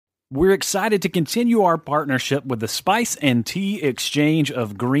We're excited to continue our partnership with the Spice and Tea Exchange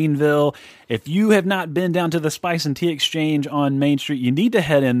of Greenville. If you have not been down to the Spice and Tea Exchange on Main Street, you need to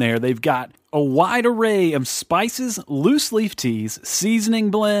head in there. They've got a wide array of spices, loose leaf teas,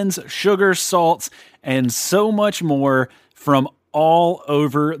 seasoning blends, sugars, salts, and so much more from all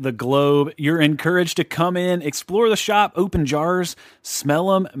over the globe. You're encouraged to come in, explore the shop, open jars, smell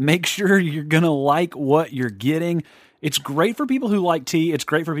them, make sure you're going to like what you're getting. It's great for people who like tea. It's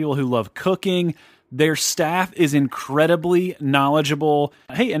great for people who love cooking. Their staff is incredibly knowledgeable.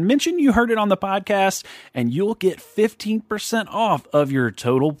 Hey, and mention you heard it on the podcast, and you'll get 15% off of your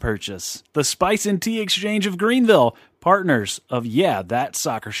total purchase. The Spice and Tea Exchange of Greenville, partners of Yeah, That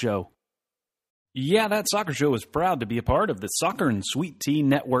Soccer Show. Yeah, That Soccer Show is proud to be a part of the Soccer and Sweet Tea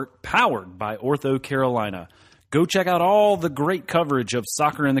Network, powered by Ortho Carolina. Go check out all the great coverage of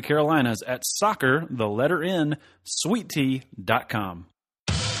soccer in the Carolinas at soccer_sweettea.com.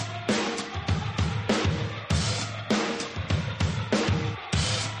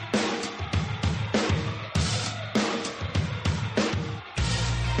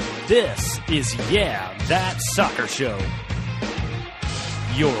 This is Yeah, That Soccer Show,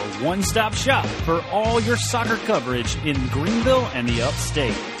 your one-stop shop for all your soccer coverage in Greenville and the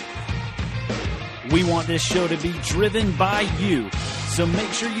upstate. We want this show to be driven by you, so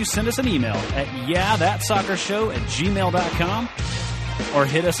make sure you send us an email at yeahthatsoccershow@gmail.com or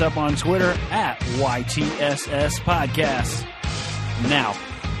hit us up on Twitter at YTSS Podcast. Now,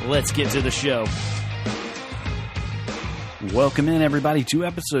 let's get to the show. Welcome in, everybody, to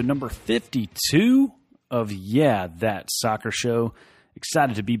episode number 52 of Yeah, That Soccer Show.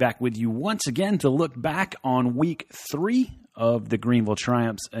 Excited to be back with you once again to look back on week 3 of the Greenville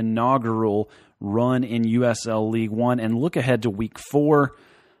Triumph's inaugural run in USL League One and look ahead to week 4.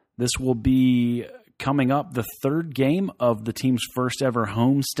 This will be coming up the third game of the team's first ever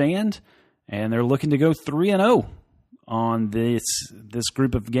homestand, and they're looking to go 3-0 on this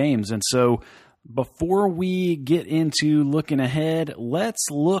group of games. And so before we get into looking ahead, let's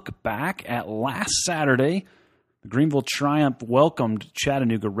look back at last Saturday. The Greenville Triumph welcomed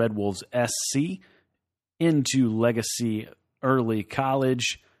Chattanooga Red Wolves SC into Legacy Early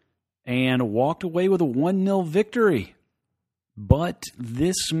College and walked away with a 1-0 victory. But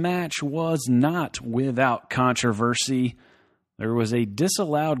this match was not without controversy. There was a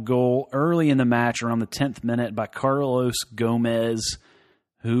disallowed goal early in the match around the 10th minute by Carlos Gomez,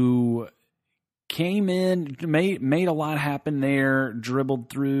 who came in, made a lot happen there, dribbled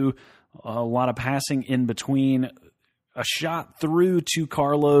through, a lot of passing in between, a shot through to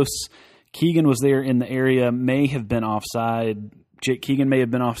Carlos. Keegan was there in the area, may have been offside. Jake Keegan may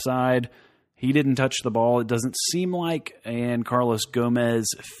have been offside. He didn't touch the ball, it doesn't seem like, and Carlos Gomez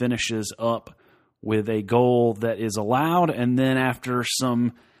finishes up with a goal that is allowed, and then after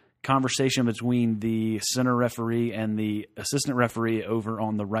some conversation between the center referee and the assistant referee over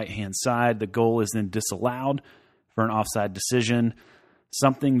on the right-hand side, the goal is then disallowed for an offside decision,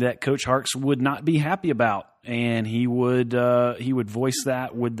 something that Coach Harkes would not be happy about, and he would voice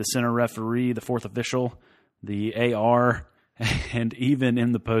that with the center referee, the fourth official, the AR, and even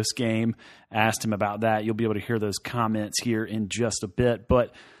in the post game asked him about that. You'll be able to hear those comments here in just a bit,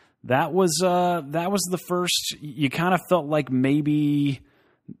 but that was the first. You kind of felt like maybe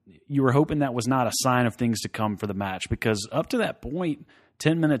you were hoping that was not a sign of things to come for the match, because up to that point,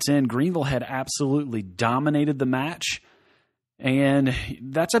 10 minutes in, Greenville had absolutely dominated the match. And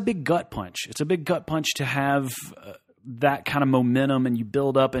that's a big gut punch. It's a big gut punch to have that kind of momentum, and you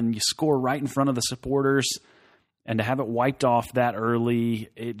build up and you score right in front of the supporters, and to have it wiped off that early,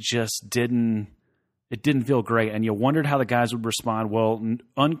 it just didn't feel great. And you wondered how the guys would respond. Well,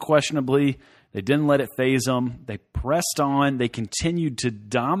 unquestionably, they didn't let it faze them. They pressed on. They continued to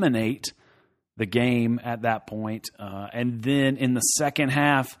dominate the game at that point. And then in the second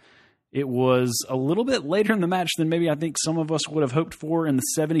half, it was a little bit later in the match than maybe I think some of us would have hoped for. In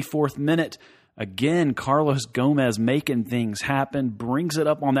the 74th minute, again, Carlos Gomez making things happen, brings it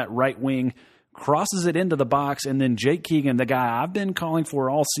up on that right wing, crosses it into the box, and then Jake Keegan, the guy I've been calling for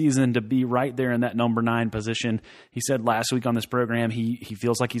all season to be right there in that number 9 position. He said last week on this program he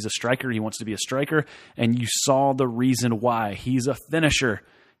feels like he's a striker. He wants to be a striker, and you saw the reason why. He's a finisher.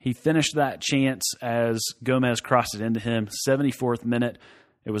 He finished that chance as Gomez crossed it into him. 74th minute.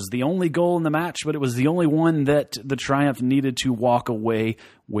 It was the only goal in the match, but it was the only one that the Triumph needed to walk away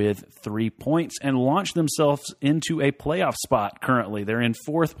with 3 points and launch themselves into a playoff spot currently. They're in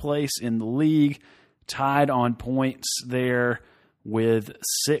 4th place in the league, tied on points there with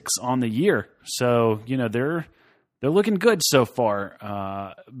 6 on the year. So, they're they're looking good so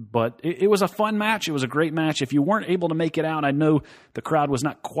far. But it was a fun match. It was a great match. If you weren't able to make it out, I know the crowd was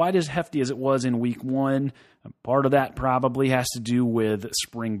not quite as hefty as it was in week 1. Part of that probably has to do with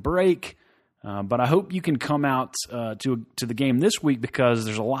spring break. But I hope you can come out to the game this week because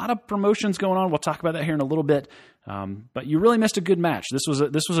there's a lot of promotions going on. We'll talk about that here in a little bit. But you really missed a good match. This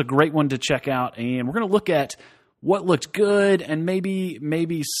was a great one to check out, and we're going to look at what looked good and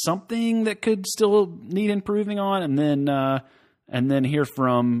maybe something that could still need improving on, and then hear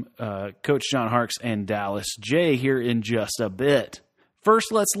from Coach John Harkes and Dallas J here in just a bit.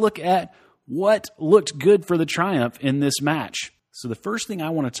 First, let's look at what looked good for the Triumph in this match. So the first thing I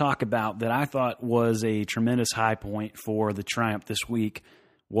want to talk about that I thought was a tremendous high point for the Triumph this week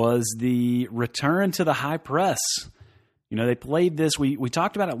was the return to the high press. You know, they played this. We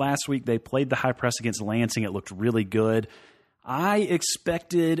talked about it last week. They played the high press against Lansing. It looked really good. I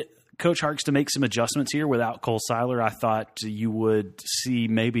expected Coach Harkes to make some adjustments here without Cole Seiler. I thought you would see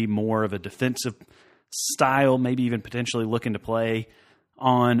maybe more of a defensive style, maybe even potentially looking to play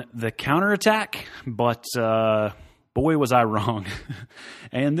on the counterattack, but boy, was I wrong.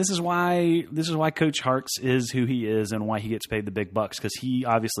 And this is why Coach Harkes is who he is and why he gets paid the big bucks, because he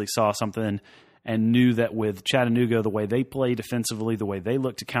obviously saw something and knew that with Chattanooga, the way they play defensively, the way they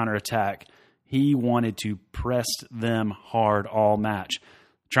look to counterattack, he wanted to press them hard all match.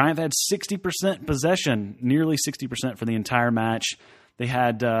 Triumph had 60% possession, nearly 60% for the entire match. They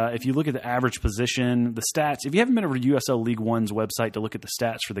had, if you look at the average position, the stats, if you haven't been over to USL League One's website to look at the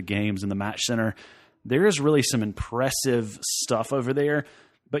stats for the games in the Match Center, there is really some impressive stuff over there.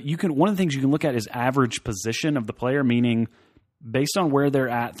 But one of the things you can look at is average position of the player, meaning based on where they're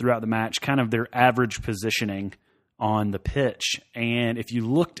at throughout the match, kind of their average positioning on the pitch. And if you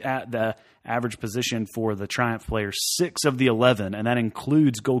looked at the average position for the Triumph players, 6 of the 11, and that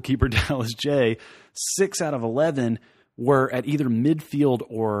includes goalkeeper Dallas J, 6 out of 11 were at either midfield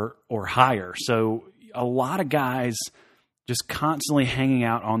or higher. So a lot of guys just constantly hanging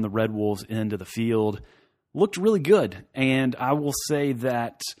out on the Red Wolves end of the field looked really good. And I will say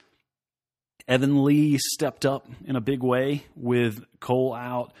that Evan Lee stepped up in a big way with Cole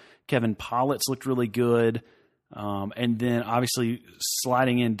out. Kevin Politz looked really good. And then obviously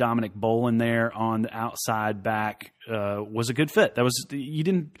sliding in Dominic Bolin there on the outside back was a good fit. You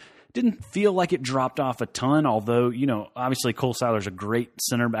didn't feel like it dropped off a ton, although, you know, obviously Cole Seiler's a great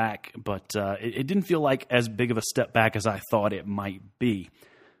center back, but it didn't feel like as big of a step back as I thought it might be.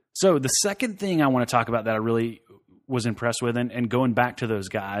 So the second thing I want to talk about that I really was impressed with, and going back to those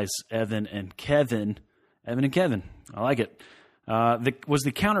guys, Evan and Kevin, I like it, was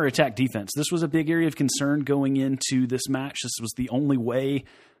the counterattack defense. This was a big area of concern going into this match. This was the only way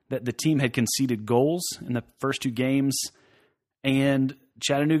that the team had conceded goals in the first 2 games, and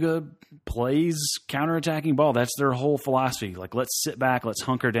Chattanooga plays counterattacking ball. That's their whole philosophy. Like, let's sit back, let's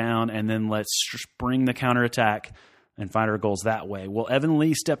hunker down, and then let's spring the counterattack and find our goals that way. Well, Evan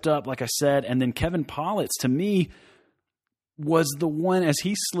Lee stepped up, like I said, and then Kevin Politz, to me, was the one as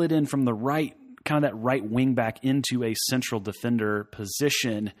he slid in from the right, kind of that right wing back into a central defender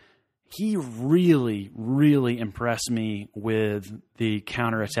position. He really, really impressed me with the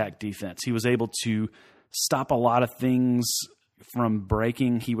counterattack defense. He was able to stop a lot of things from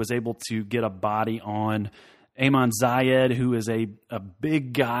breaking. He was able to get a body on Amon Zayed, who is a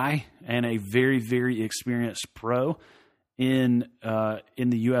big guy and a very, very experienced pro in the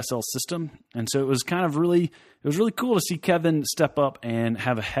USL system. And so it was really cool to see Kevin step up and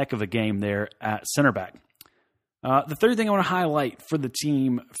have a heck of a game there at center back. The third thing I want to highlight for the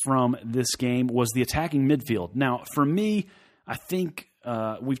team from this game was the attacking midfield. Now, for me, I think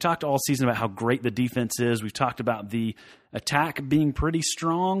we've talked all season about how great the defense is. We've talked about the attack being pretty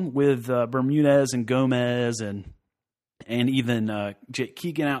strong with Bermudez and Gomez and even Jake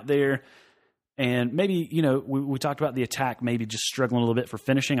Keegan out there. And maybe, you know, we talked about the attack maybe just struggling a little bit for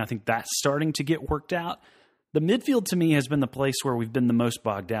finishing. I think that's starting to get worked out. The midfield to me has been the place where we've been the most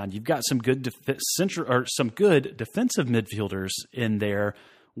bogged down. You've got some good some good defensive midfielders in there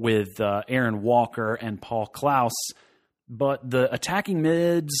with Aaron Walker and Paul Klaus. But the attacking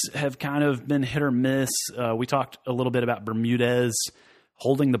mids have kind of been hit or miss. We talked a little bit about Bermudez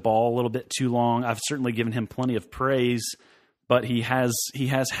holding the ball a little bit too long. I've certainly given him plenty of praise, but he has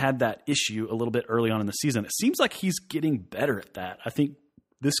had that issue a little bit early on in the season. It seems like he's getting better at that. I think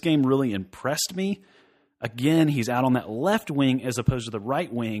this game really impressed me. Again, he's out on that left wing as opposed to the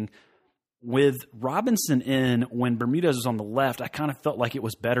right wing. With Robinson in, when Bermudez was on the left, I kind of felt like it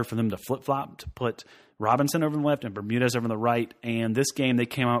was better for them to flip-flop, to put Robinson over on the left and Bermudez over on the right. And this game, they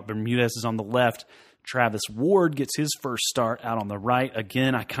came out, Bermudez is on the left. Travis Ward gets his first start out on the right.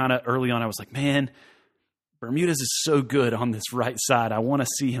 Again, I kind of, early on, I was like, man, Bermudez is so good on this right side. I want to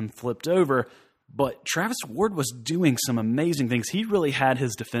see him flipped over. But Travis Ward was doing some amazing things. He really had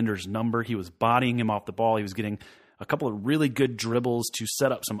his defender's number. He was bodying him off the ball. He was getting a couple of really good dribbles to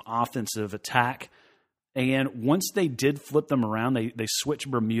set up some offensive attack. And once they did flip them around, they switched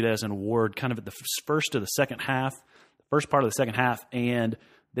Bermudez and Ward kind of at the first part of the second half, and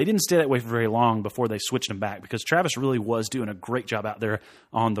they didn't stay that way for very long before they switched them back because Travis really was doing a great job out there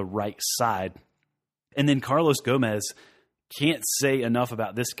on the right side. And then Carlos Gomez, can't say enough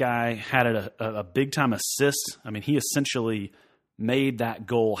about this guy, had a big-time assist. I mean, he essentially made that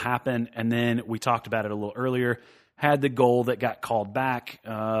goal happen, and then we talked about it a little earlier, had the goal that got called back.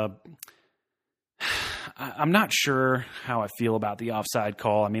 I'm not sure how I feel about the offside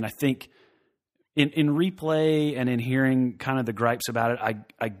call. I mean, I think in replay and in hearing kind of the gripes about it,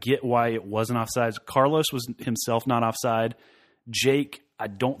 I get why it wasn't offside. Carlos was himself not offside. Jake, I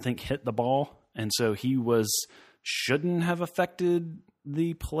don't think, hit the ball, and so he shouldn't have affected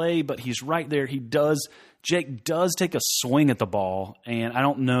the play, but he's right there. Jake does take a swing at the ball, and I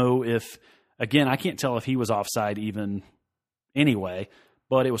don't know if, again, I can't tell if he was offside even anyway,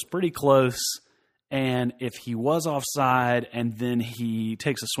 but it was pretty close. And if he was offside and then he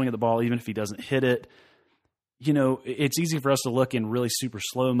takes a swing at the ball, even if he doesn't hit it, it's easy for us to look in really super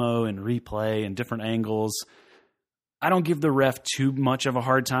slow-mo and replay and different angles. I don't give the ref too much of a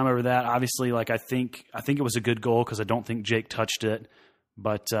hard time over that. Obviously, I think it was a good goal because I don't think Jake touched it.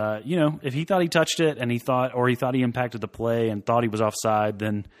 But if he thought he touched it and he thought he impacted the play and thought he was offside,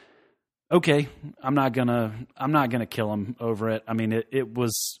 then okay, I'm not gonna kill him over it. I mean, it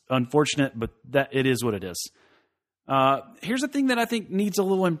was unfortunate, but that it is what it is. Here's the thing that I think needs a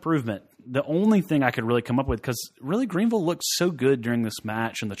little improvement. The only thing I could really come up with, because really Greenville looked so good during this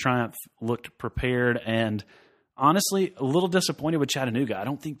match and the Triumph looked prepared, and honestly, a little disappointed with Chattanooga. I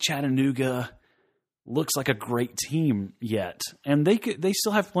don't think Chattanooga looks like a great team yet. And they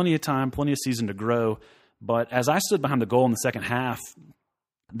still have plenty of time, plenty of season to grow. But as I stood behind the goal in the second half,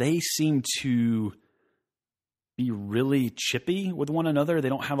 they seem to be really chippy with one another. They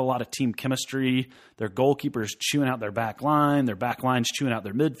don't have a lot of team chemistry. Their goalkeeper's chewing out their back line. Their back line's chewing out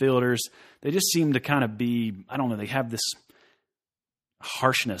their midfielders. They just seem to kind of be, I don't know, they have this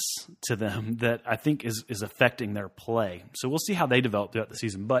harshness to them that I think is affecting their play. So we'll see how they develop throughout the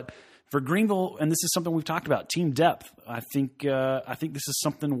season. But for Greenville, and this is something we've talked about, team depth. I think this is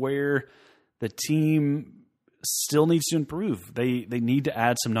something where the team still needs to improve. They need to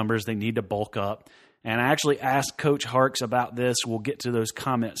add some numbers. They need to bulk up. And I actually asked Coach Harks about this. We'll get to those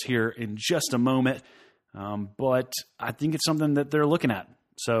comments here in just a moment. But I think it's something that they're looking at.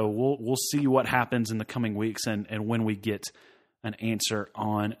 So we'll see what happens in the coming weeks and when we get an answer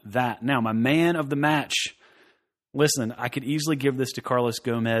on that. Now, my man of the match. Listen, I could easily give this to Carlos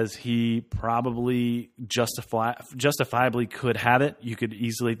Gomez. He probably justifiably could have it. You could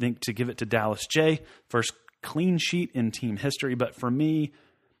easily think to give it to Dallas J. First clean sheet in team history. But for me,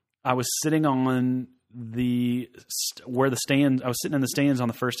 I was sitting on I was sitting in the stands on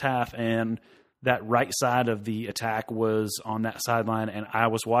the first half, and that right side of the attack was on that sideline, and I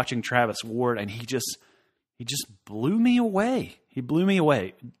was watching Travis Ward, and he just blew me away. He blew me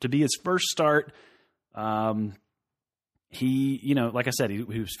away. To be his first start, he, like I said, he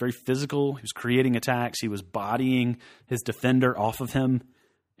was very physical. He was creating attacks. He was bodying his defender off of him.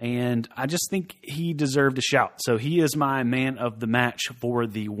 And I just think he deserved a shout. So he is my man of the match for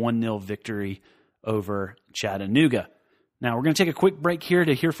the 1-0 victory over Chattanooga. Now, we're going to take a quick break here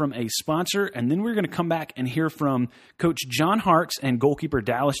to hear from a sponsor, and then we're going to come back and hear from Coach John Harks and goalkeeper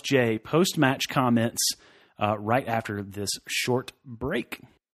Dallas J. post-match comments right after this short break.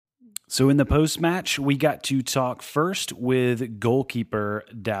 So in the post-match, we got to talk first with goalkeeper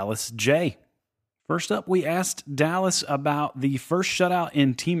Dallas J. First up, we asked Dallas about the first shutout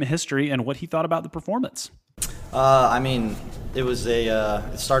in team history and what he thought about the performance. It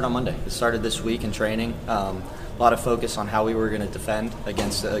started on Monday. It started this week in training. A lot of focus on how we were going to defend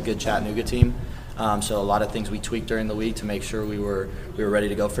against a good Chattanooga team. So a lot of things we tweaked during the week to make sure we were ready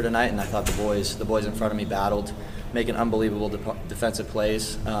to go for tonight. And I thought the boys in front of me battled, making unbelievable defensive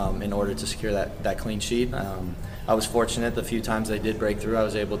plays in order to secure that clean sheet. I was fortunate the few times they did break through, I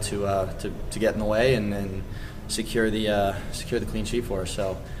was able to get in the way and secure the clean sheet for us.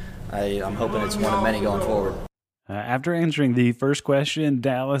 So I'm hoping it's one of many going forward. After answering the first question,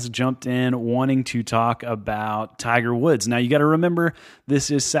 Dallas jumped in wanting to talk about Tiger Woods. Now, you got to remember,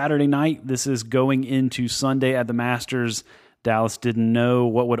 this is Saturday night. This is going into Sunday at the Masters. Dallas didn't know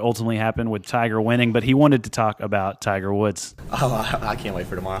what would ultimately happen with Tiger winning, but he wanted to talk about Tiger Woods. Oh, I can't wait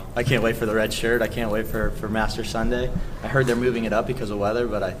for tomorrow. I can't wait for the red shirt. I can't wait for Masters Sunday. I heard they're moving it up because of weather,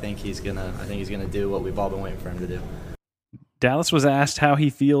 but I think he's gonna do what we've all been waiting for him to do. Dallas was asked how he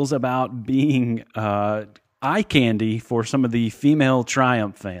feels about being eye candy for some of the female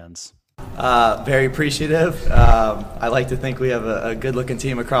Triumph fans. Very appreciative. I like to think we have a good-looking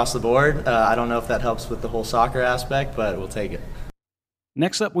team across the board. I don't know if that helps with the whole soccer aspect, but we'll take it.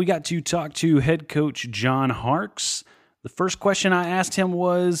 Next up, we got to talk to head coach John Harkes. The first question I asked him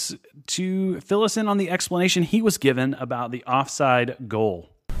was to fill us in on the explanation he was given about the offside goal.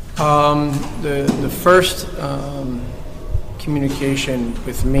 The first communication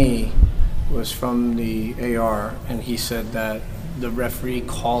with me was from the AR, and he said that the referee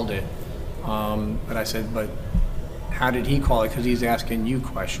called it. But I said, but how did he call it? Because he's asking you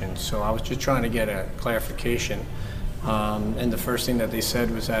questions. So I was just trying to get a clarification. And the first thing that they said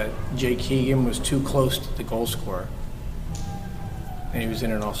was that Jake Keegan was too close to the goal scorer. And he was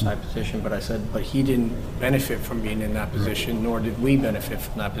in an offside position. But I said, but he didn't benefit from being in that position, nor did we benefit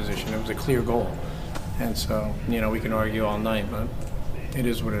from that position. It was a clear goal. And so, we can argue all night, but it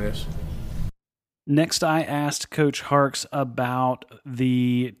is what it is. Next, I asked Coach Harkes about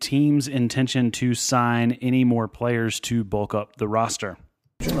the team's intention to sign any more players to bulk up the roster.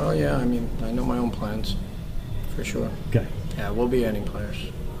 Well, yeah, I know my own plans, for sure. Okay. Yeah, we'll be adding players.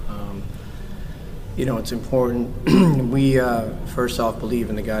 It's important. We, first off, believe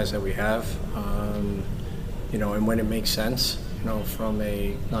in the guys that we have, and when it makes sense, from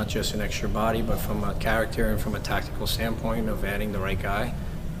a not just an extra body, but from a character and from a tactical standpoint of adding the right guy.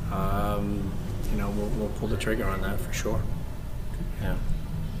 We'll pull the trigger on that for sure. Yeah.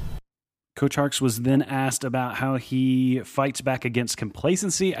 Coach Harkes was then asked about how he fights back against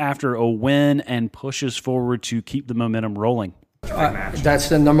complacency after a win and pushes forward to keep the momentum rolling. That's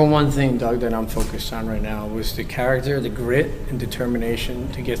the number one thing, Doug, that I'm focused on right now was the character, the grit, and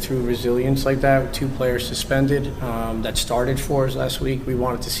determination to get through resilience like that with 2 players suspended that started for us last week. We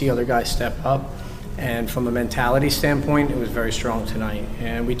wanted to see other guys step up. And from a mentality standpoint, it was very strong tonight.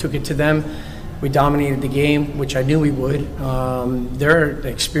 And we took it to them. We dominated the game, which I knew we would. They're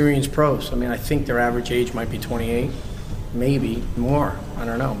experienced pros. I think their average age might be 28, maybe more. I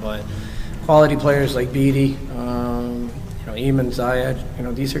don't know. But quality players like Beatty, Eamon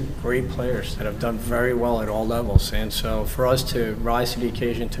Zayed, these are great players that have done very well at all levels. And so for us to rise to the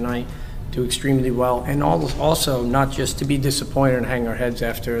occasion tonight, do extremely well, and also not just to be disappointed and hang our heads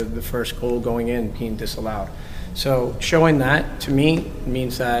after the first goal going in being disallowed. So showing that, to me,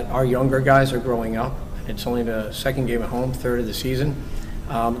 means that our younger guys are growing up. It's only the second game at home, third of the season.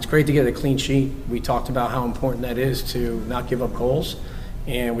 It's great to get a clean sheet. We talked about how important that is to not give up goals,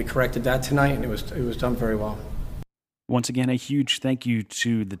 and we corrected that tonight, and it was done very well. Once again, a huge thank you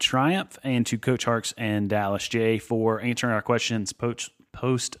to the Triumph and to Coach Harkes and Dallas J for answering our questions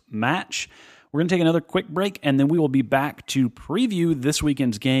post-match. We're going to take another quick break, and then we will be back to preview this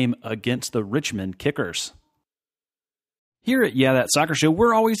weekend's game against the Richmond Kickers. Here at Yeah, That Soccer Show,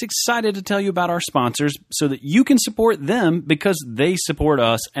 we're always excited to tell you about our sponsors so that you can support them because they support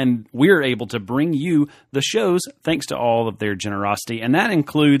us, and we're able to bring you the shows thanks to all of their generosity. And that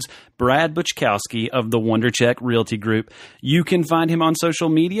includes Brad Buczkowski of the WonderCheck Realty Group. You can find him on social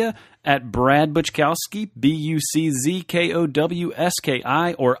media at Brad Buczkowski, BuczKowski,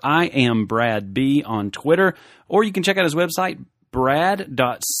 or I am Brad B on Twitter, or you can check out his website,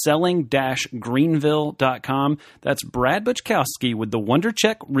 brad.selling-greenville.com. That's Brad Buczkowski with the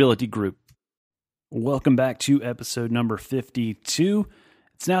WonderCheck Realty Group. Welcome back to episode number 52.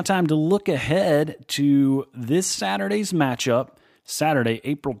 It's now time to look ahead to this Saturday's matchup, Saturday,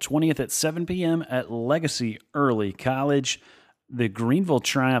 April 20th at 7 p.m. at Legacy Early College. The Greenville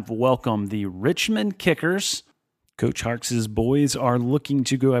Triumph welcome the Richmond Kickers. Coach Harkes' boys are looking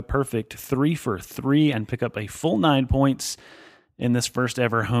to go a perfect 3 for 3 and pick up a full 9 points in this first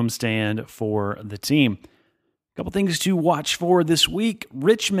ever homestand for the team. A couple things to watch for this week.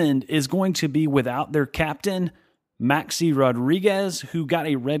 Richmond is going to be without their captain, Maxi Rodriguez, who got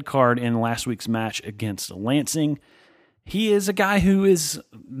a red card in last week's match against Lansing. He is a guy who is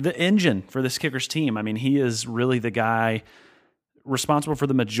the engine for this Kickers team. He is really the guy responsible for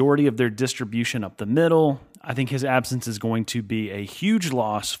the majority of their distribution up the middle. I think his absence is going to be a huge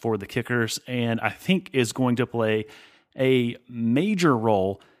loss for the Kickers, and I think is going to play a major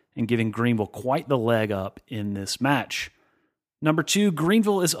role in giving Greenville quite the leg up in this match. Number 2,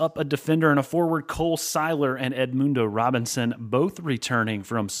 Greenville is up a defender and a forward, Cole Seiler and Edmundo Robinson, both returning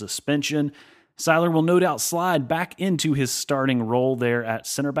from suspension. Seiler will no doubt slide back into his starting role there at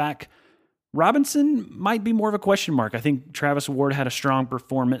center back. Robinson might be more of a question mark. I think Travis Ward had a strong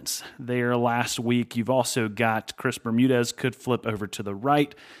performance there last week. You've also got Chris Bermudez could flip over to the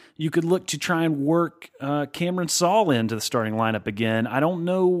right. You could look to try and work Cameron Saul into the starting lineup again. I don't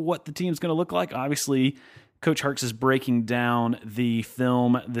know what the team's going to look like. Obviously, Coach Harkes is breaking down the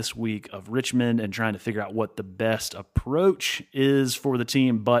film this week of Richmond and trying to figure out what the best approach is for the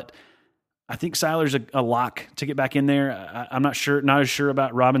team, but I think Seiler's a lock to get back in there. I'm not as sure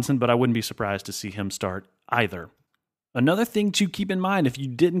about Robinson, but I wouldn't be surprised to see him start either. Another thing to keep in mind, if you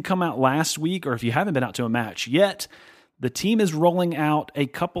didn't come out last week or if you haven't been out to a match yet, the team is rolling out a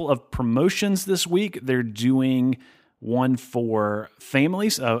couple of promotions this week. They're doing one for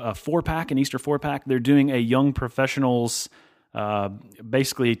families, a 4-pack, an Easter 4-pack. They're doing a young professionals,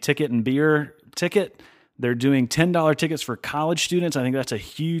 basically ticket and beer ticket. They're doing $10 tickets for college students. I think that's a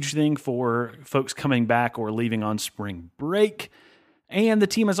huge thing for folks coming back or leaving on spring break. And the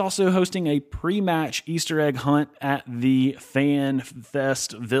team is also hosting a pre-match Easter egg hunt at the Fan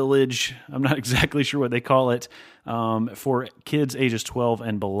Fest Village. I'm not exactly sure what they call it, for kids ages 12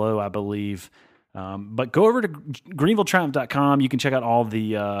 and below, I believe. But go over to GreenvilleTriumph.com. You can check out all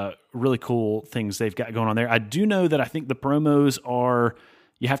the really cool things they've got going on there. I do know that I think the promos are...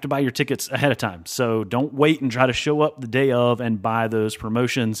 You have to buy your tickets ahead of time. So don't wait and try to show up the day of and buy those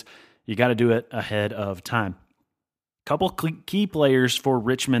promotions. You got to do it ahead of time. Couple key players for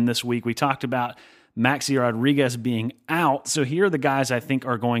Richmond this week. We talked about Maxi Rodriguez being out. So here are the guys I think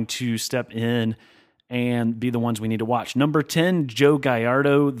are going to step in and be the ones we need to watch. Number 10, Joe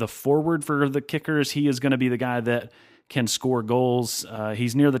Gallardo, the forward for the Kickers. He is going to be the guy that can score goals.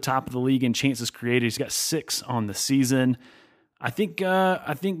 He's near the top of the league in chances created. He's got 6 on the season. I think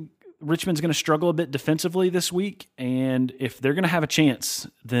Richmond's going to struggle a bit defensively this week, and if they're going to have a chance,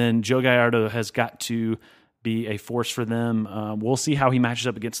 then Joe Gallardo has got to be a force for them. We'll see how he matches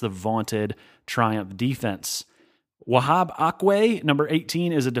up against the vaunted Triumph defense. Wahab Akwe, number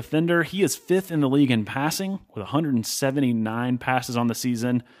 18, is a defender. He is 5th in the league in passing with 179 passes on the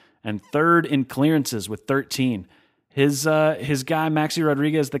season and 3rd in clearances with 13. His guy, Maxi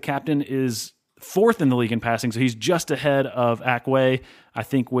Rodriguez, the captain, is 4th in the league in passing, so he's just ahead of Akwe. I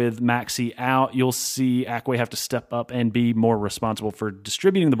think with Maxi out, you'll see Akwe have to step up and be more responsible for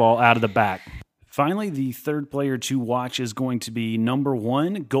distributing the ball out of the back. Finally, the third player to watch is going to be number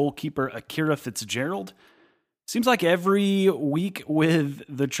 1, goalkeeper Akira Fitzgerald. Seems like every week with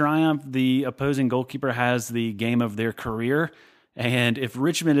the Triumph, the opposing goalkeeper has the game of their career. And if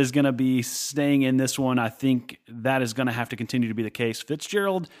Richmond is going to be staying in this one, I think that is going to have to continue to be the case.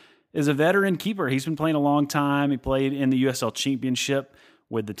 Fitzgerald is a veteran keeper. He's been playing a long time. He played in the USL Championship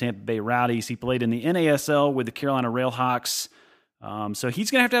with the Tampa Bay Rowdies. He played in the NASL with the Carolina Railhawks. So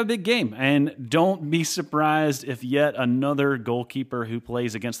he's going to have a big game. And don't be surprised if yet another goalkeeper who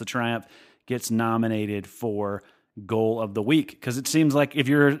plays against the Triumph gets nominated for Goal of the Week. Because it seems like if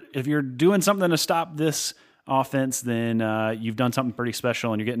you're doing something to stop this offense, then you've done something pretty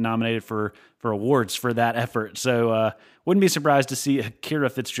special and you're getting nominated for awards for that effort. So wouldn't be surprised to see Akira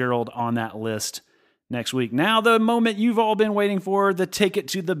Fitzgerald on that list next week. Now the moment you've all been waiting for, the take it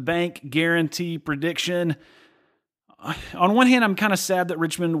to the bank guarantee prediction. On one hand, I'm kind of sad that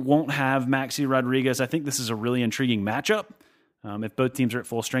Richmond won't have Maxi Rodriguez. I think this is a really intriguing matchup if both teams are at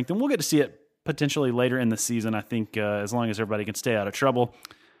full strength, and we'll get to see it potentially later in the season, I think, as long as everybody can stay out of trouble.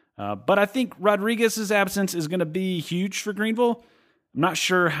 But I think Rodriguez's absence is going to be huge for Greenville. I'm not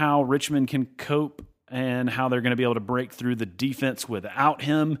sure how Richmond can cope and how they're going to be able to break through the defense without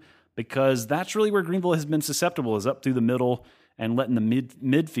him, because that's really where Greenville has been susceptible, is up through the middle and letting the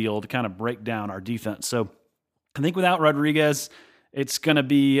midfield kind of break down our defense. So I think without Rodriguez, it's going to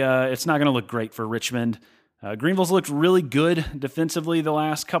be it's not going to look great for Richmond. Greenville's looked really good defensively the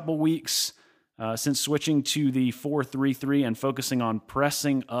last couple weeks since switching to the 4-3-3 and focusing on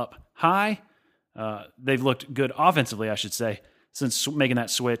pressing up high. They've looked good offensively, I should say, since making that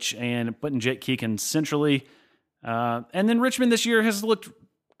switch and putting Jake Keegan centrally. And then Richmond this year has looked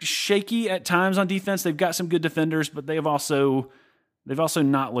shaky at times on defense. They've got some good defenders, but they've also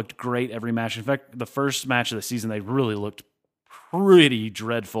not looked great every match. In fact, the first match of the season, they really looked pretty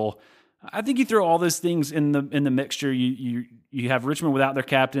dreadful. I think you throw all those things in the mixture. You have Richmond without their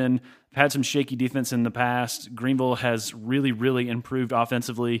captain, had some shaky defense in the past. Greenville has really, really improved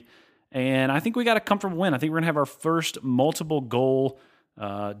offensively. And I think we got a comfortable win. I think we're going to have our first multiple goal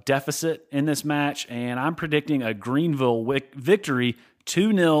deficit in this match. And I'm predicting a Greenville victory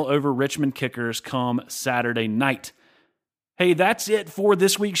 2-0 over Richmond Kickers come Saturday night. Hey, that's it for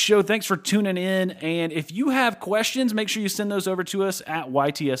this week's show. Thanks for tuning in. And if you have questions, make sure you send those over to us at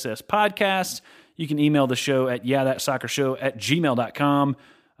YTSS Podcast. You can email the show at yeahthatsoccershow@gmail.com.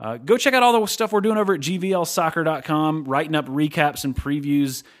 Go check out all the stuff we're doing over at gvlsoccer.com, writing up recaps and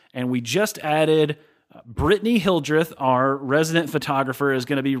previews. And we just added Brittany Hildreth, our resident photographer, is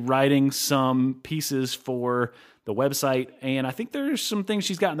going to be writing some pieces for the website. And I think there's some things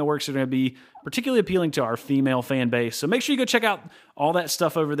she's got in the works that are going to be particularly appealing to our female fan base. So make sure you go check out all that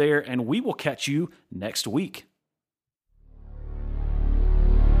stuff over there, and we will catch you next week.